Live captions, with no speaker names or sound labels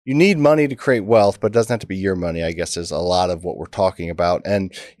you need money to create wealth, but it doesn't have to be your money, I guess, is a lot of what we're talking about.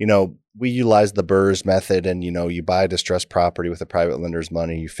 And, we utilize the BRRRR method, and, you buy a distressed property with a private lender's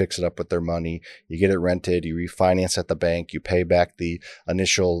money, you fix it up with their money, you get it rented, you refinance at the bank, you pay back the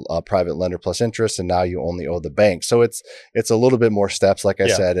initial private lender plus interest, and now you only owe the bank. So it's a little bit more steps, like I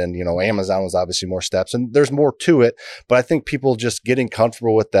said, and, Amazon was obviously more steps, and there's more to it. But I think people just getting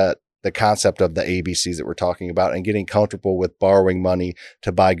comfortable with that, the concept of the ABCs that we're talking about, and getting comfortable with borrowing money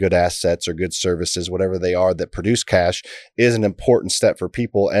to buy good assets or good services, whatever they are that produce cash, is an important step for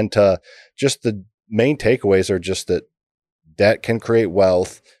people. And to just the main takeaways are just that debt can create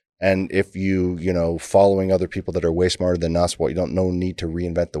wealth. And if following other people that are way smarter than us, you don't need to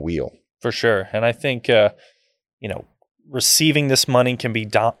reinvent the wheel. For sure. And I think, receiving this money can be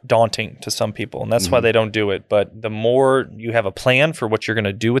daunting to some people, and that's why they don't do it. But the more you have a plan for what you're going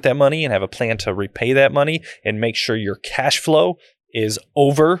to do with that money and have a plan to repay that money and make sure your cash flow is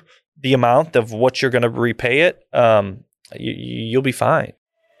over the amount of what you're going to repay it, you'll be fine.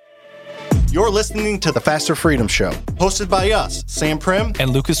 You're listening to the Faster Freedom Show, hosted by us, Sam Prim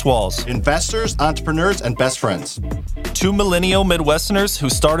and Lucas Walls, investors, entrepreneurs, and best friends. Two millennial Midwesterners who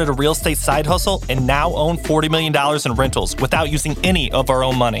started a real estate side hustle and now own $40 million in rentals without using any of our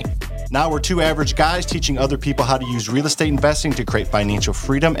own money. Now we're two average guys teaching other people how to use real estate investing to create financial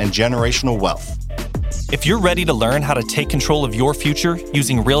freedom and generational wealth. If you're ready to learn how to take control of your future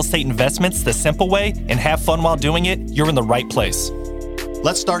using real estate investments the simple way and have fun while doing it, you're in the right place.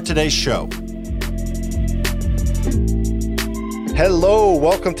 Let's start today's show. Hello,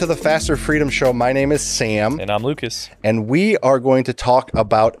 welcome to the Faster Freedom Show. My name is Sam. And I'm Lucas. And we are going to talk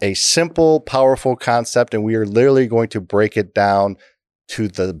about a simple, powerful concept, and we are literally going to break it down to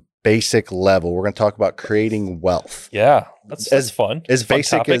the basic level. We're going to talk about creating wealth. Yeah, that's fun. As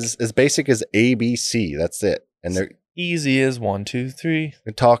basic as ABC. That's it. And they're easy as 1, 2, 3.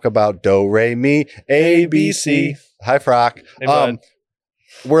 We talk about do, re, mi, ABC. Hi, Frock. Hey, bud.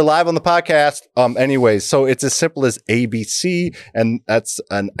 We're live on the podcast. Anyways, so it's as simple as ABC, and that's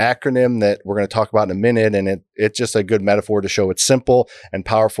an acronym that we're going to talk about in a minute. And it's just a good metaphor to show it's simple and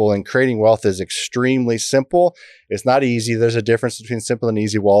powerful. And creating wealth is extremely simple. It's not easy. There's a difference between simple and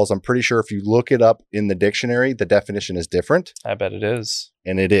easy, Walls. I'm pretty sure if you look it up in the dictionary, the definition is different. I bet it is.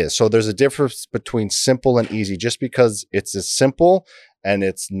 And it is. So there's a difference between simple and easy. Just because it's as simple and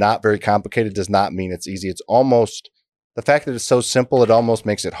it's not very complicated does not mean it's easy. It's almost... The fact that it's so simple, it almost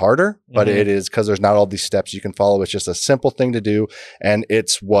makes it harder, but it is because there's not all these steps you can follow. It's just a simple thing to do. And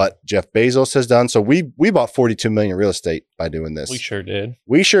it's what Jeff Bezos has done. So we bought 42 million in real estate by doing this. We sure did.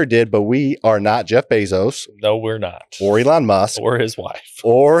 We sure did, but we are not Jeff Bezos. No, we're not. Or Elon Musk. Or his wife.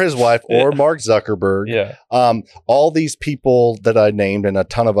 Or Mark Zuckerberg. Yeah. All these people that I named and a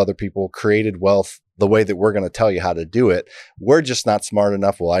ton of other people created wealth the way that we're going to tell you how to do it. We're just not smart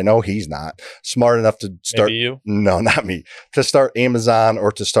enough. Well, I know he's not smart enough to start. Maybe you? No, not me. To start Amazon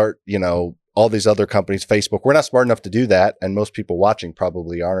or to start, all these other companies, Facebook. We're not smart enough to do that. And most people watching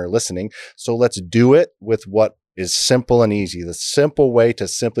probably aren't or listening. So let's do it with what is simple and easy. The simple way to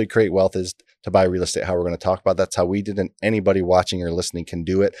simply create wealth is to buy real estate, how we're going to talk about. That's how we did, and anybody watching or listening can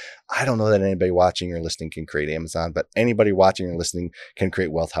do it. I don't know that anybody watching or listening can create Amazon, but anybody watching or listening can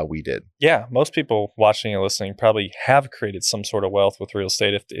create wealth how we did. Yeah, most people watching and listening probably have created some sort of wealth with real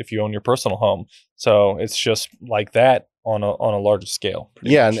estate if you own your personal home. So it's just like that on a larger scale.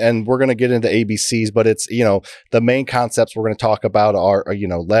 Yeah, and we're going to get into ABCs, but it's, the main concepts we're going to talk about are,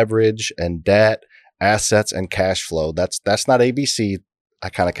 leverage and debt, assets and cash flow. That's not ABC. I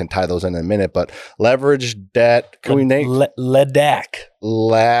kind of can tie those in a minute, but leverage, debt, can we name? LADAC.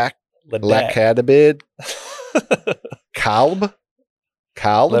 Lacadabid. Calb.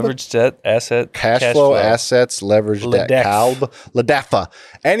 Leverage, debt, asset, cash flow, assets, leverage, debt, Calb. LADAFA.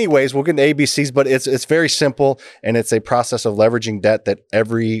 Anyways, we'll get into ABCs, but it's very simple, and it's a process of leveraging debt that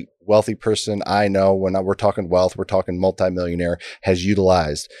every wealthy person I know, when we're talking wealth, we're talking multimillionaire, has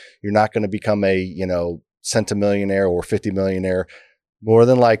utilized. You're not going to become a, centimillionaire or 50 millionaire, more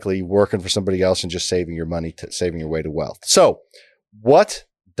than likely working for somebody else and just saving your money, saving your way to wealth. So what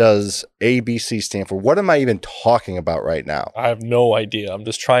does ABC stand for? What am I even talking about right now? I have no idea. I'm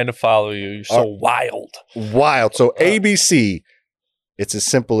just trying to follow you. You're so wild. So ABC, it's as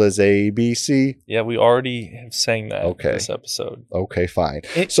simple as ABC. Yeah, we already have sang that in this episode. Okay, fine.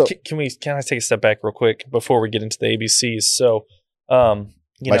 Can I take a step back real quick before we get into the ABCs? So,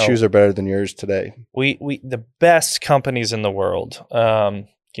 my shoes are better than yours today. We the best companies in the world.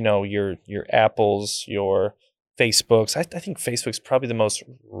 Your Apples, your Facebooks. I think Facebook's probably the most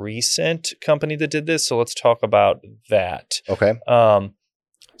recent company that did this. So let's talk about that. Okay.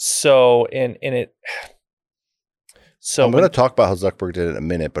 So I'm going to talk about how Zuckerberg did it in a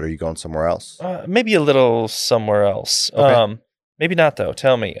minute, but are you going somewhere else? maybe a little somewhere else. Okay. Maybe not though.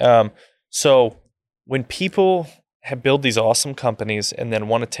 Tell me. So when people build these awesome companies and then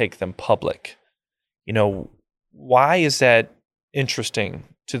want to take them public, why is that interesting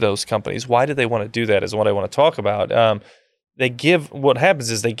to those companies? Why do they want to do that? Is what I want to talk about. What happens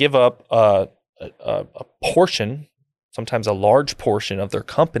is they give up a portion, sometimes a large portion of their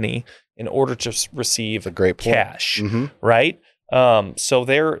company in order to receive a great point. Cash, right? So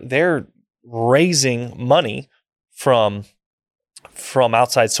they're raising money from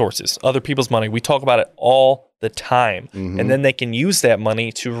outside sources, other people's money. We talk about it all the time. And then they can use that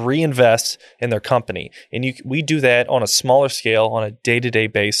money to reinvest in their company. And we do that on a smaller scale on a day-to-day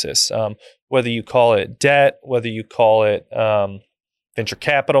basis. Whether you call it debt, whether you call it venture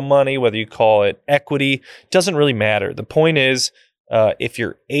capital money, whether you call it equity, doesn't really matter. The point is, if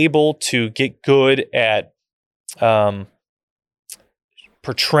you're able to get good at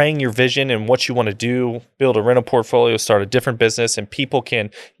portraying your vision and what you want to do, build a rental portfolio, start a different business, and people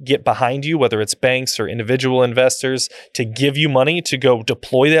can get behind you, whether it's banks or individual investors, to give you money to go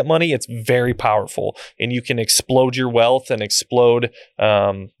deploy that money, it's very powerful. And you can explode your wealth and explode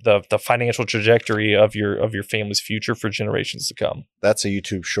the financial trajectory of your family's future for generations to come. That's a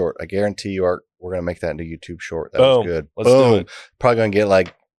YouTube short. I guarantee you we're going to make that into a YouTube short. That Boom. was good. Let's Boom. do it. Probably going to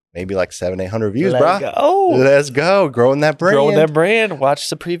get maybe 700-800 views, Let's bro. go. Let's go. Growing that brand. Growing that brand. Watch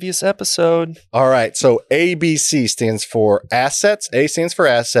the previous episode. All right. So ABC stands for assets. A stands for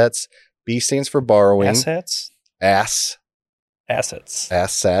assets. B stands for borrowing. Assets. Assets.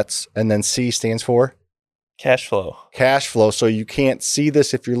 And then C stands for cash flow. Cash flow. So you can't see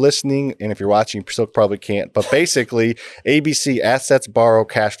this if you're listening, and if you're watching, you still probably can't. But basically, ABC, assets, borrow,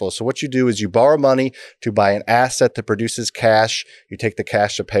 cash flow. So what you do is you borrow money to buy an asset that produces cash. You take the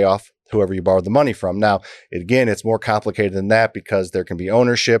cash to pay off whoever you borrowed the money from. Now, again, it's more complicated than that because there can be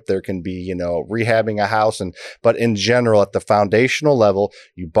ownership, there can be, rehabbing a house. But in general, at the foundational level,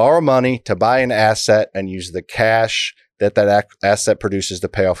 you borrow money to buy an asset and use the cash that asset produces to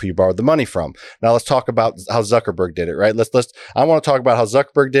pay off who you borrowed the money from. Now let's talk about how Zuckerberg did it, right? I want to talk about how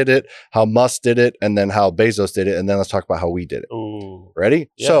Zuckerberg did it, how Musk did it, and then how Bezos did it, and then let's talk about how we did it. Ooh.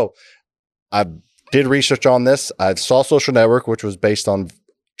 Ready? Yeah. So I did research on this. I saw Social Network, which was based on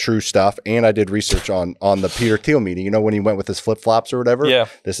true stuff, and I did research on the Peter Thiel meeting. When he went with his flip-flops or whatever? Yeah.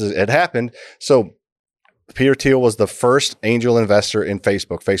 It happened. So Peter Thiel was the first angel investor in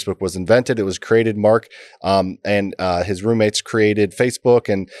Facebook. Facebook was invented. It was created. Mark and his roommates created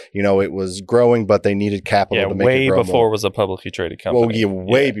Facebook, and it was growing, but they needed capital to make it grow way before more. it was a publicly traded company. Well,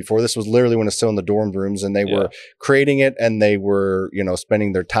 way before. This was literally when it's still in the dorm rooms, and they were creating it, and they were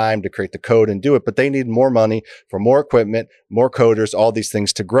spending their time to create the code and do it. But they needed more money for more equipment, more coders, all these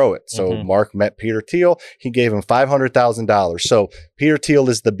things to grow it. So Mark met Peter Thiel. He gave him $500,000. So Peter Thiel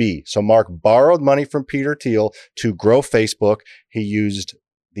is the B. So Mark borrowed money from Peter Thiel to grow Facebook. He used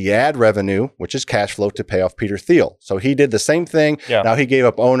the ad revenue, which is cash flow, to pay off Peter Thiel. So he did the same thing. Yeah. Now he gave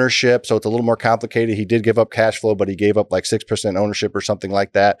up ownership, so it's a little more complicated. He did give up cash flow, but he gave up 6% ownership or something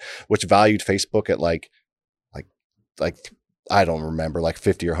like that, which valued Facebook at like I don't remember,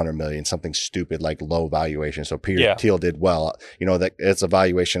 50 or 100 million, something stupid, low valuation. So Peter Thiel did well. That it's a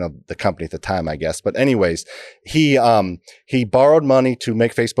valuation of the company at the time, I guess. But anyways, he borrowed money to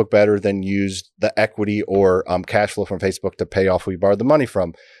make Facebook better, then used the equity or cash flow from Facebook to pay off who he borrowed the money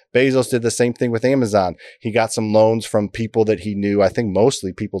from. Bezos did the same thing with Amazon. He got some loans from people that he knew, I think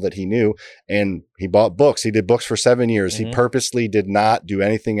mostly people that he knew, and he bought books. He did books for 7 years. He purposely did not do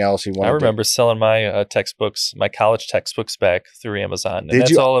anything else. I remember selling my textbooks, my college textbooks back through Amazon. And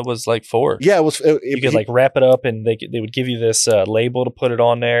that's all it was for. Yeah, it was. You could wrap it up, and they would give you this label to put it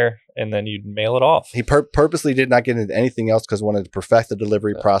on there, and then you'd mail it off. He purposely did not get into anything else because he wanted to perfect the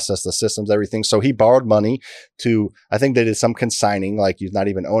delivery process, the systems, everything. So he borrowed money to, I think they did some consigning, he's not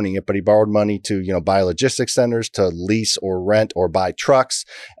even owning it, but he borrowed money to, buy logistics centers, to lease or rent or buy trucks,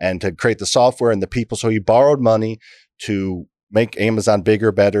 and to create the software and the people. So he borrowed money to make Amazon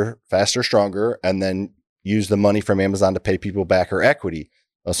bigger, better, faster, stronger, and then use the money from Amazon to pay people back or equity.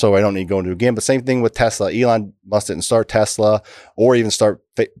 So I don't need to go into it again, but same thing with Tesla. Elon Musk didn't start Tesla or even start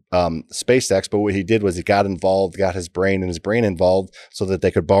SpaceX, but what he did was he got involved, got his brain involved so that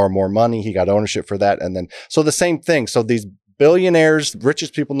they could borrow more money. He got ownership for that. And then, so the same thing. So these billionaires,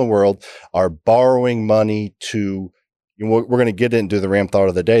 richest people in the world, are borrowing money to we're going to get into the Ram thought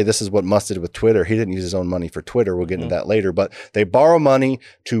of the day. This is what Musk did with Twitter. He didn't use his own money for Twitter. We'll get into that later, but they borrow money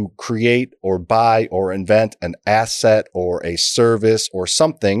to create or buy or invent an asset or a service or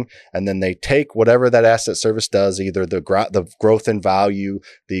something. And then they take whatever that asset service does, either the growth in value,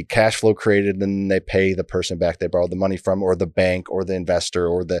 the cash flow created, and then they pay the person back they borrowed the money from, or the bank or the investor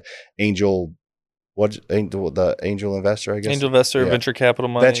or the angel. The angel investor, I guess. Angel investor, venture capital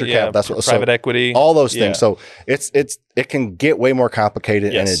money, that's what, private equity, all those things. So it can get way more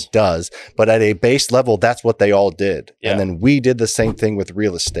complicated, and it does. But at a base level, that's what they all did, and then we did the same thing with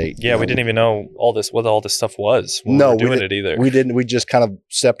real estate. Yeah, we didn't even know what all this stuff was. We were doing it either. We didn't. We just kind of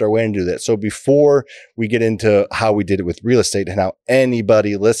stepped our way into that. So before we get into how we did it with real estate and how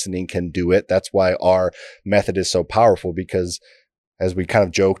anybody listening can do it, that's why our method is so powerful, because as we kind of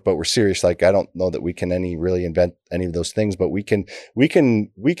joked, but we're serious. Like, I don't know that we can really invent any of those things, but we can,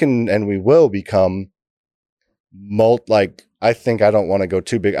 and we will become I think I don't want to go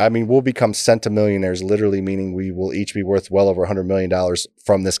too big. I mean, we'll become centimillionaires, literally, meaning we will each be worth well over $100 million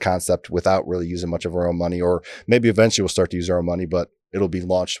from this concept without really using much of our own money, or maybe eventually we'll start to use our own money, but it'll be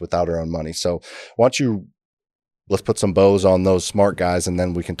launched without our own money. So let's put some bows on those smart guys, and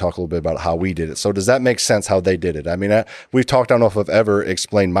then we can talk a little bit about how we did it. So does that make sense how they did it? I mean, we've talked, I don't know if I've ever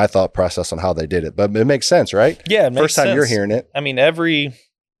explained my thought process on how they did it, but it makes sense, right? Yeah, it makes First time sense. you're hearing it. I mean, every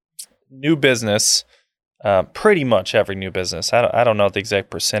new business, pretty much every new business, I don't know the exact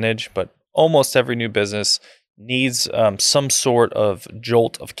percentage, but almost every new business needs some sort of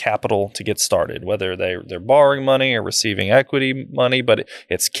jolt of capital to get started, whether they're borrowing money or receiving equity money, but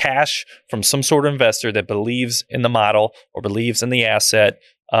it's cash from some sort of investor that believes in the model or believes in the asset,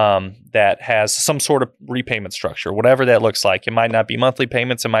 that has some sort of repayment structure, whatever that looks like. It might not be monthly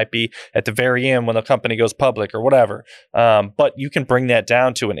payments. It might be at the very end when the company goes public or whatever. But you can bring that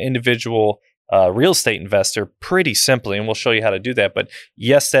down to an individual real estate investor pretty simply, and we'll show you how to do that. But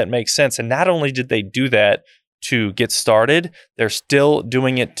yes, that makes sense. And not only did they do that to get started, they're still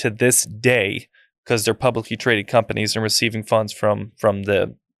doing it to this day because they're publicly traded companies and receiving funds from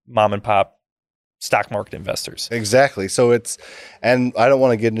the mom and pop stock market investors. Exactly. So and I don't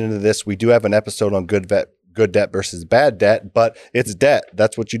want to get into this. We do have an episode on good debt versus bad debt, but it's debt.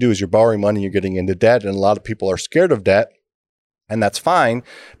 That's what you do, is you're borrowing money, you're getting into debt. And a lot of people are scared of debt. And that's fine,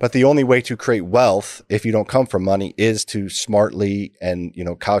 but the only way to create wealth, if you don't come from money, is to smartly and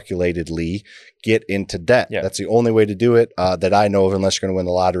calculatedly get into debt. Yeah. That's the only way to do it that I know of, unless you're going to win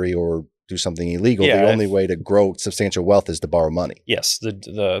the lottery or do something illegal. Yeah, the only way to grow substantial wealth is to borrow money. Yes,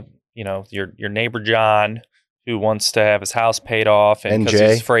 your neighbor John, who wants to have his house paid off, and because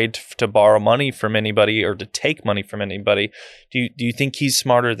he's afraid to borrow money from anybody or to take money from anybody. Do you think he's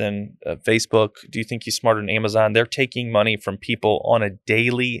smarter than Facebook? Do you think he's smarter than Amazon? They're taking money from people on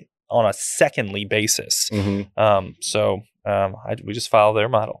a secondly basis. Mm-hmm. We just follow their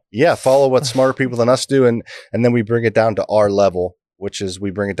model. Yeah, follow what smarter people than us do, and then we bring it down to our level, which is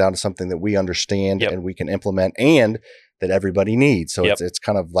we bring it down to something that we understand and we can implement, and that everybody needs. So it's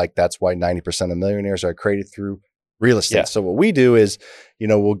kind of like, that's why 90% of millionaires are created through real estate. Yeah. So what we do is,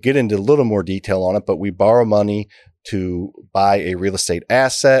 we'll get into a little more detail on it, but we borrow money to buy a real estate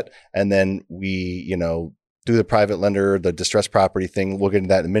asset. And then we, do the private lender, the distressed property thing. We'll get into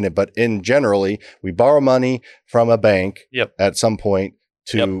that in a minute. But generally, we borrow money from a bank at some point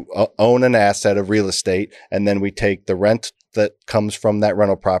to own an asset of real estate. And then we take the rent that comes from that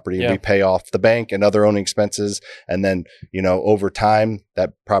rental property, and we pay off the bank and other owning expenses. And then, over time,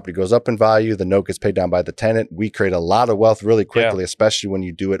 that property goes up in value. The note gets paid down by the tenant. We create a lot of wealth really quickly, especially when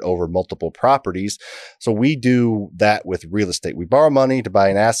you do it over multiple properties. So we do that with real estate. We borrow money to buy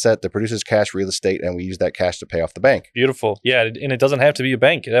an asset that produces cash, real estate, and we use that cash to pay off the bank. Beautiful. Yeah. And it doesn't have to be a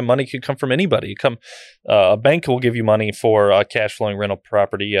bank. That money could come from anybody. A bank will give you money for a cash flowing rental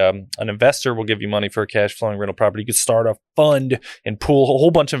property. An investor will give you money for a cash flowing rental property. You could start a fund and pool a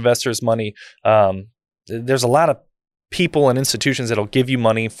whole bunch of investors' money. There's a lot of people and institutions that'll give you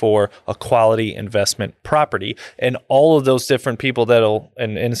money for a quality investment property, and all of those different people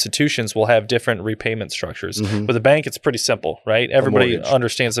and institutions will have different repayment structures. Mm-hmm. With a bank, it's pretty simple, right? Everybody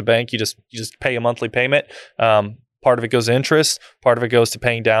understands the bank. You just pay a monthly payment. Part of it goes to interest. Part of it goes to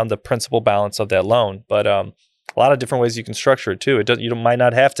paying down the principal balance of that loan. But a lot of different ways you can structure it too. You might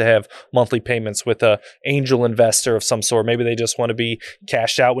not have to have monthly payments with a angel investor of some sort. Maybe they just want to be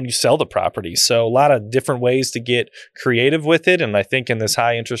cashed out when you sell the property. So a lot of different ways to get creative with it. And I think in this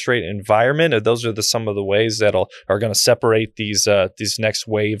high interest rate environment, those are some of the ways that are going to separate these next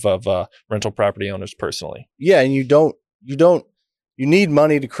wave of rental property owners personally. Yeah, and you don't you need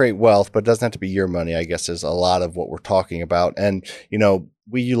money to create wealth, but it doesn't have to be your money, I guess, is a lot of what we're talking about. And,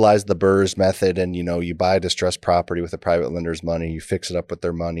 we utilize the BRRRR method, and, you buy a distressed property with a private lender's money, you fix it up with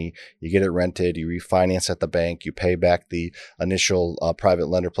their money, you get it rented, you refinance at the bank, you pay back the initial private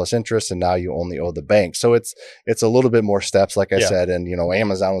lender plus interest, and now you only owe the bank. So it's a little bit more steps, like I said, and,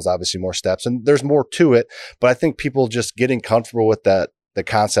 Amazon was obviously more steps, and there's more to it. But I think people just getting comfortable with that, the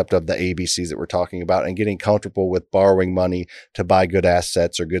concept of the ABCs that we're talking about, and getting comfortable with borrowing money to buy good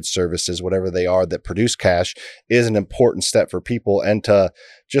assets or good services, whatever they are that produce cash, is an important step for people. And to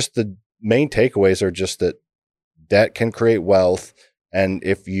just the main takeaways are just that debt can create wealth. And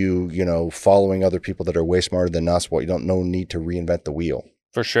if following other people that are way smarter than us, you don't no need to reinvent the wheel.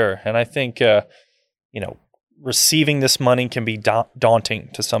 For sure. And I think, receiving this money can be daunting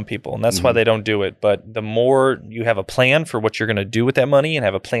to some people, and that's why they don't do it. But the more you have a plan for what you're going to do with that money and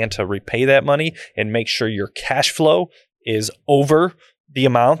have a plan to repay that money and make sure your cash flow is over the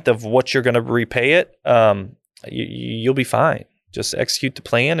amount of what you're going to repay it, you'll be fine. Just execute the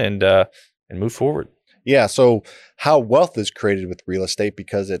plan and move forward. Yeah. So how wealth is created with real estate,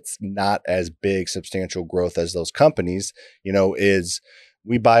 because it's not as big substantial growth as those companies, is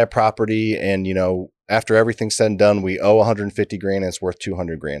we buy a property and, after everything's said and done, we owe 150 grand and it's worth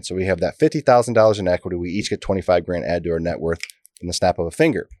 200 grand. So we have that $50,000 in equity. We each get 25 grand added to our net worth in the snap of a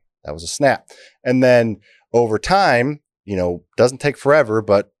finger. That was a snap. And then over time, doesn't take forever,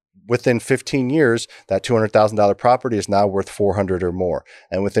 but within 15 years, that $200,000 property is now worth 400 or more.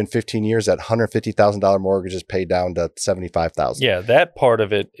 And within 15 years, that $150,000 mortgage is paid down to 75,000. Yeah, that part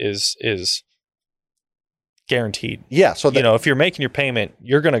of it is guaranteed. Yeah. So if you're making your payment,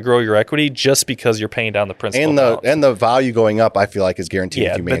 you're going to grow your equity just because you're paying down the principal. And the value going up, I feel like, is guaranteed.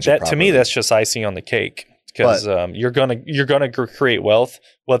 Yeah, if you manage but it properly. To me, that's just icing on the cake, because you're gonna create wealth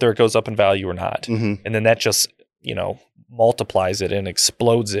whether it goes up in value or not, and then that just multiplies it and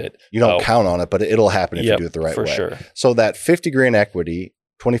explodes it. You don't count on it, but it'll happen if you do it the right way. For sure. So that 50 grand equity,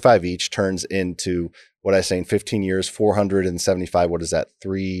 25 each, turns into what I say in 15 years, 475. What is that?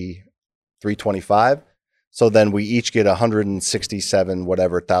 325. So then we each get 167,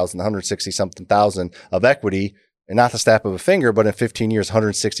 whatever thousand, 160 something thousand of equity, and not the snap of a finger, but in 15 years,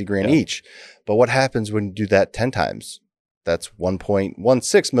 160 grand each. But what happens when you do that 10 times? That's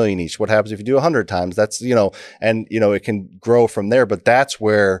 1.16 million each. What happens if you do 100 times? That's, it can grow from there, but that's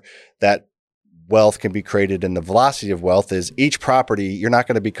where that wealth can be created. And the velocity of wealth is each property, you're not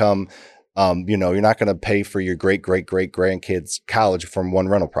going to become you're not going to pay for your great grandkids' college from one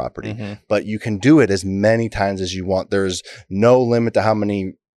rental property, but you can do it as many times as you want. There's no limit to how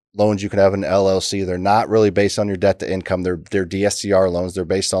many loans you can have in an LLC. They're not really based on your debt to income. They're DSCR loans. They're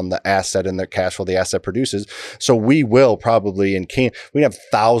based on the asset and the cash flow the asset produces. So we will probably we have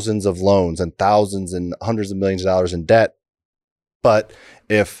thousands of loans and thousands and hundreds of millions of dollars in debt. But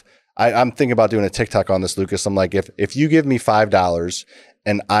if I'm thinking about doing a TikTok on this, Lucas, I'm like, if you give me $5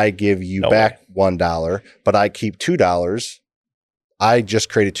 and I give you back $1, but I keep $2, I just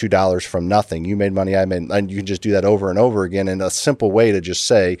created $2 from nothing. You made money, I made, and you can just do that over and over again. And a simple way to just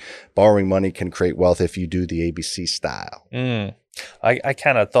say borrowing money can create wealth if you do the ABC style. I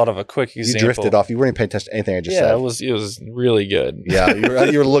kind of thought of a quick example. You drifted off. You weren't even paying attention to anything I just said. It was really good. Yeah,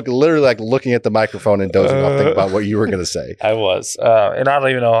 you were literally like looking at the microphone and dozing off, thinking about what you were going to say. I was, and I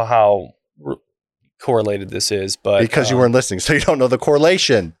don't even know how correlated this is, but because you weren't listening, so you don't know the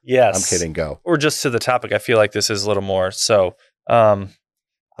correlation. Yes, I'm kidding. Go. Or just to the topic. I feel like this is a little more. So, I'm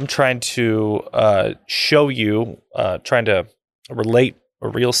trying to show you, trying to relate a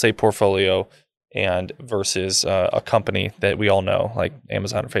real estate portfolio and versus a company that we all know, like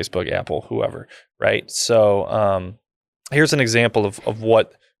Amazon, or Facebook, Apple, whoever, right? So, here's an example of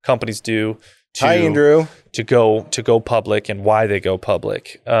what companies do to Hi, Andrew. to go public and why they go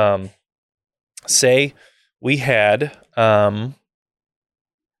public. Say we had a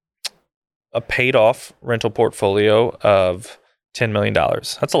paid off rental portfolio of $10 million.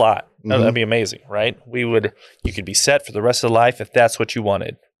 That's a lot. That'd be amazing, right? You could be set for the rest of life if that's what you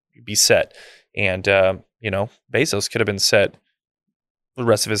wanted. You'd be set. And, Bezos could have been set the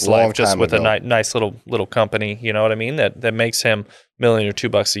rest of his life just with a nice little company, you know what I mean? That makes him $1 million or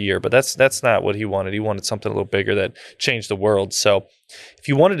 $2 a year. But that's not what he wanted. He wanted something a little bigger that changed the world. So if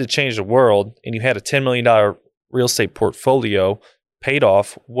you wanted to change the world and you had a $10 million real estate portfolio paid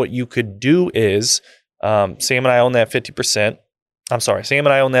off, what you could do is, Sam and I own that 50%. I'm sorry, Sam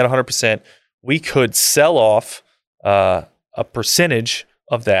and I own that 100%. We could sell off a percentage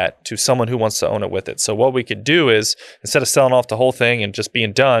of that to someone who wants to own it with it. So what we could do is, instead of selling off the whole thing and just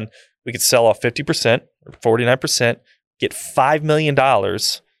being done, we could sell off 50% or 49%, get $5 million,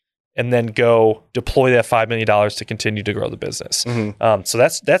 and then go deploy that $5 million to continue to grow the business. Mm-hmm. So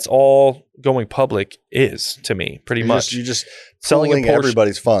that's all going public is to me, pretty much. You're just selling pooling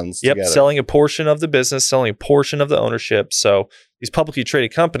everybody's funds Yep, together. selling a portion of the business, selling a portion of the ownership. So these publicly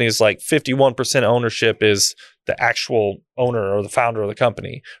traded companies, like 51% ownership is the actual owner or the founder of the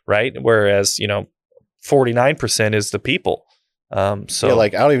company, right? Whereas 49% is the people. So yeah,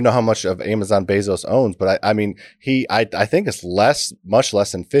 like I don't even know how much of Amazon Bezos owns, but I mean, I think it's much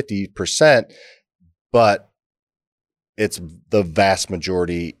less than 50%, but it's the vast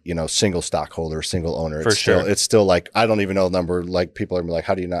majority, single stockholder, single owner. It's still like, I don't even know the number. Like people are like,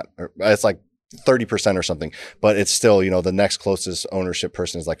 how do you not, it's like 30% or something, but it's still, the next closest ownership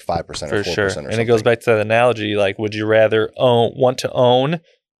person is like 5% or 4% or something. And it goes back to that analogy. Like, would you rather want to own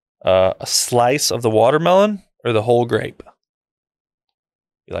a slice of the watermelon or the whole grape?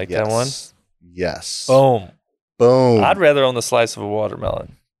 You like that one? Yes. Boom. I'd rather own the slice of a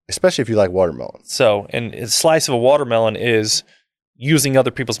watermelon. Especially if you like watermelon. So, and a slice of a watermelon is using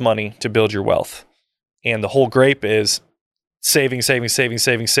other people's money to build your wealth. And the whole grape is saving,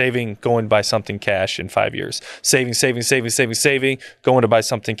 going to buy something cash in 5 years. Saving, going to buy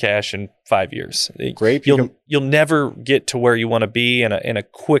something cash in 5 years. Grape, you'll never get to where you want to be in a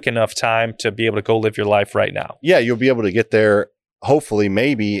quick enough time to be able to go live your life right now. Yeah, you'll be able to get there hopefully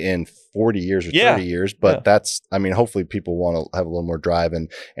maybe in 40 years or 30 years, but hopefully people want to have a little more drive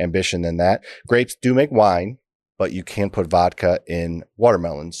and ambition than that. Grapes do make wine, but you can put vodka in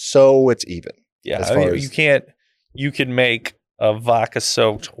watermelons, so it's even. Yeah, you can make a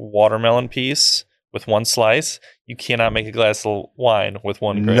vodka-soaked watermelon piece with one slice. You cannot make a glass of wine with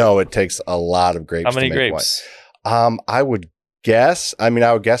one grape. No, it takes a lot of grapes. How many to make grapes? Wine. I would guess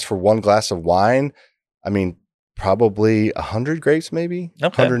for one glass of wine, probably 100 grapes, maybe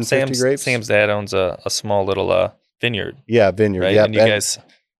 150 grapes. Sam's dad owns a small little vineyard. Yeah, vineyard. Right? Yeah, and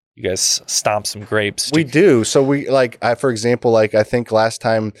you guys stomp some grapes. We do. So we for example, I think last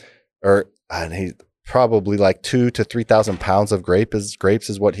time, he probably like 2,000 to 3,000 pounds of grapes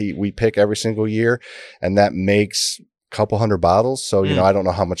is what we pick every single year, and that makes a couple hundred bottles. So I don't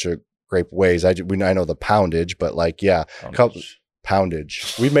know how much a grape weighs. I know the poundage, but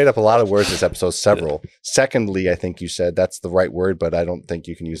poundage. We've made up a lot of words this episode, several. Secondly, I think you said that's the right word, but I don't think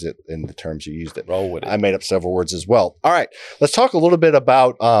you can use it in the terms you used it. Roll with it. I made up several words as well. All right, let's talk a little bit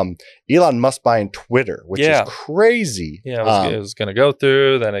about Elon Musk buying Twitter, which is crazy. Yeah, it was going to go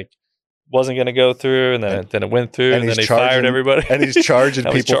through, then it wasn't going to go through, and then it went through, and then he fired everybody. And he's charging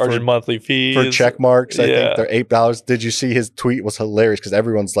people for monthly fees for check marks. I think they're $8. Did you see his tweet? It was hilarious because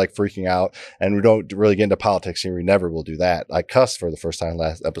everyone's like freaking out, and we don't really get into politics here. We never will do that. I cussed for the first time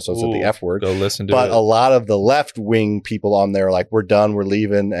last episode, so the F word. Go listen to it. But a lot of the left wing people on there are like, we're done, we're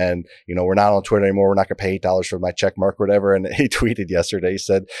leaving, and we're not on Twitter anymore. We're not going to pay $8 for my check mark or whatever. And he tweeted yesterday, he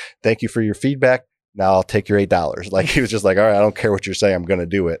said, "Thank you for your feedback. Now I'll take your $8. Like he was just like, all right, I don't care what you're saying. I'm going to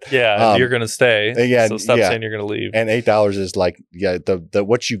do it. Yeah. You're going to stay. So stop saying you're going to leave. And $8 is like, the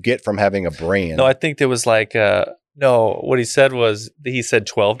what you get from having a brand. No, I think there was like, no, what he said was, he said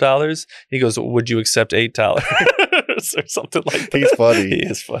 $12. He goes, would you accept $8? Or something like that. He's funny. He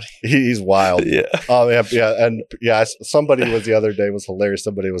is funny. He's wild. Yeah. And somebody was the other day was hilarious.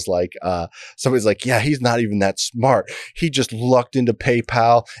 Somebody's like, yeah, he's not even that smart. He just lucked into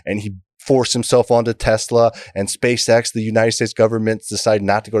PayPal and he forced himself onto Tesla and SpaceX. The United States government decided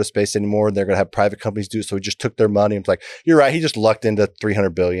not to go to space anymore, and they're going to have private companies do it. So he just took their money. And it's like, you're right. He just lucked into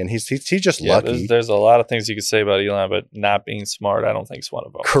 $300 billion. He's just lucky. There's a lot of things you could say about Elon, but not being smart, I don't think is one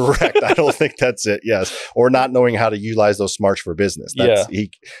of them. Correct. I don't think that's it. Yes, or not knowing how to utilize those smarts for business.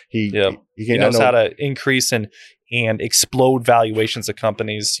 He knows how to increase and explode valuations of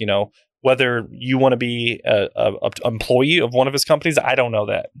companies. Whether you want to be a employee of one of his companies, I don't know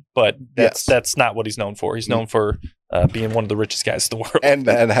that, but that's not what he's known for. He's known for being one of the richest guys in the world and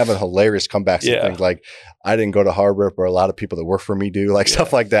having hilarious comebacks and things like, I didn't go to Harvard, but a lot of people that work for me do,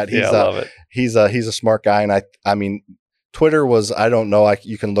 stuff like that. I love it. He's a smart guy, and I mean, Twitter was, I don't know,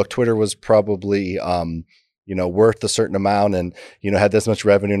 you can look. Twitter was probably worth a certain amount, and had this much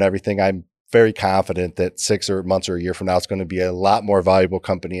revenue and everything. I'm very confident that 6 or months or a year from now, it's going to be a lot more valuable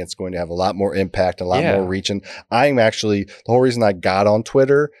company. It's going to have a lot more impact, a lot more reach. And I'm actually, the whole reason I got on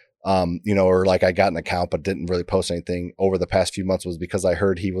Twitter, or like I got an account but didn't really post anything over the past few months, was because I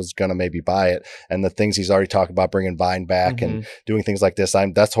heard he was going to maybe buy it. And the things he's already talked about, bringing Vine back and doing things like this,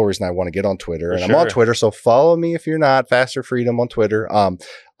 that's the whole reason I want to get on Twitter. I'm on Twitter, so follow me if you're not. Faster Freedom on Twitter.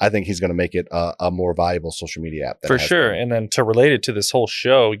 I think he's going to make it a more valuable social media app. For sure. And then to relate it to this whole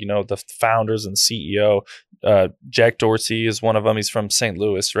show, the founders and CEO, Jack Dorsey is one of them. He's from St.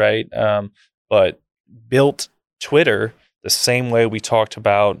 Louis, right? But built Twitter the same way we talked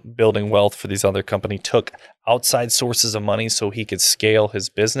about building wealth for these other companies, took outside sources of money so he could scale his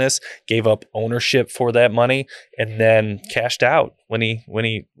business, gave up ownership for that money, and then cashed out when he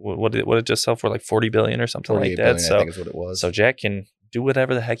what did it just sell for, like $40 billion or something like that. Billion, So I think is what it was. So Jack can do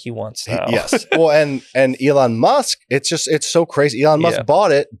whatever the heck he wants now. Yes. Well, and Elon Musk, it's so crazy. Elon Musk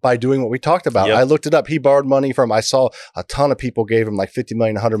bought it by doing what we talked about. Yep. I looked it up. He borrowed money from, I saw a ton of people gave him like $50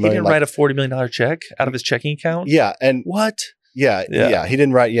 million, $100 million. He didn't write a $40 million check out of his checking account? Yeah. And what? Yeah. He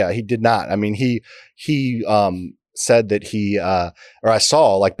didn't write. Yeah, he did not. I mean, he said that I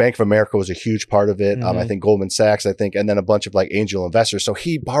saw like Bank of America was a huge part of it. I think Goldman Sachs, and then a bunch of like angel investors. So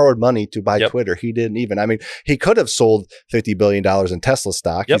he borrowed money to buy Twitter. He didn't even, I mean, he could have sold $50 billion in Tesla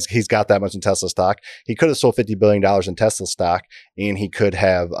stock. Yep. He's got that much in Tesla stock. He could have sold $50 billion in Tesla stock, and he could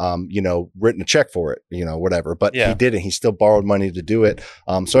have, written a check for it, whatever, but he didn't. He still borrowed money to do it.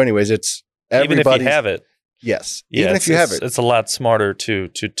 So anyways, it's everybody. Even if you have it. Yes. Yeah, even if you have it. It's a lot smarter to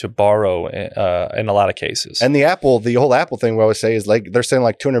borrow in a lot of cases. And the whole Apple thing we always say is like, they're saying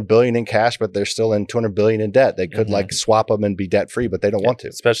like $200 billion in cash, but they're still in $200 billion in debt. They could like swap them and be debt free, but they don't want to.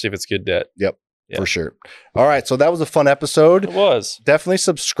 Especially if it's good debt. Yep. Yeah. For sure. All right. So that was a fun episode. It was. Definitely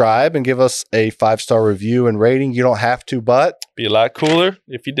subscribe and give us a 5-star review and rating. You don't have to, but be a lot cooler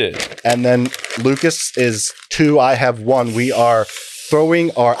if you did. And then Lucas is 2. I have 1. We are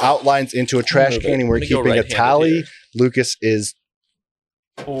throwing our outlines into a trash can, and we're keeping a tally. Here. Lucas is.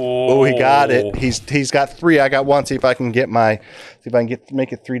 Oh, he got it. He's got 3. I got 1. See if I can make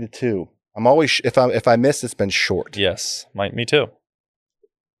it 3-2. I'm always if I miss, it's been short. Yes, me too.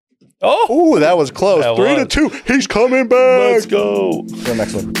 Oh, that was close. 3-2. He's coming back. Let's go. See you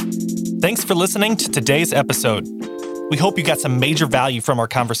next one. Thanks for listening to today's episode. We hope you got some major value from our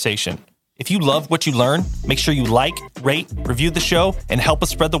conversation. If you love what you learn, make sure you like, rate, review the show, and help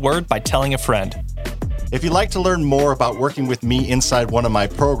us spread the word by telling a friend. If you'd like to learn more about working with me inside one of my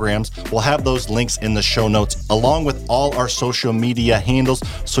programs, we'll have those links in the show notes, along with all our social media handles,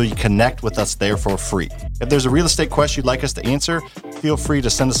 so you connect with us there for free. If there's a real estate question you'd like us to answer, feel free to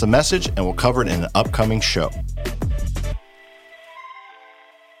send us a message, and we'll cover it in an upcoming show.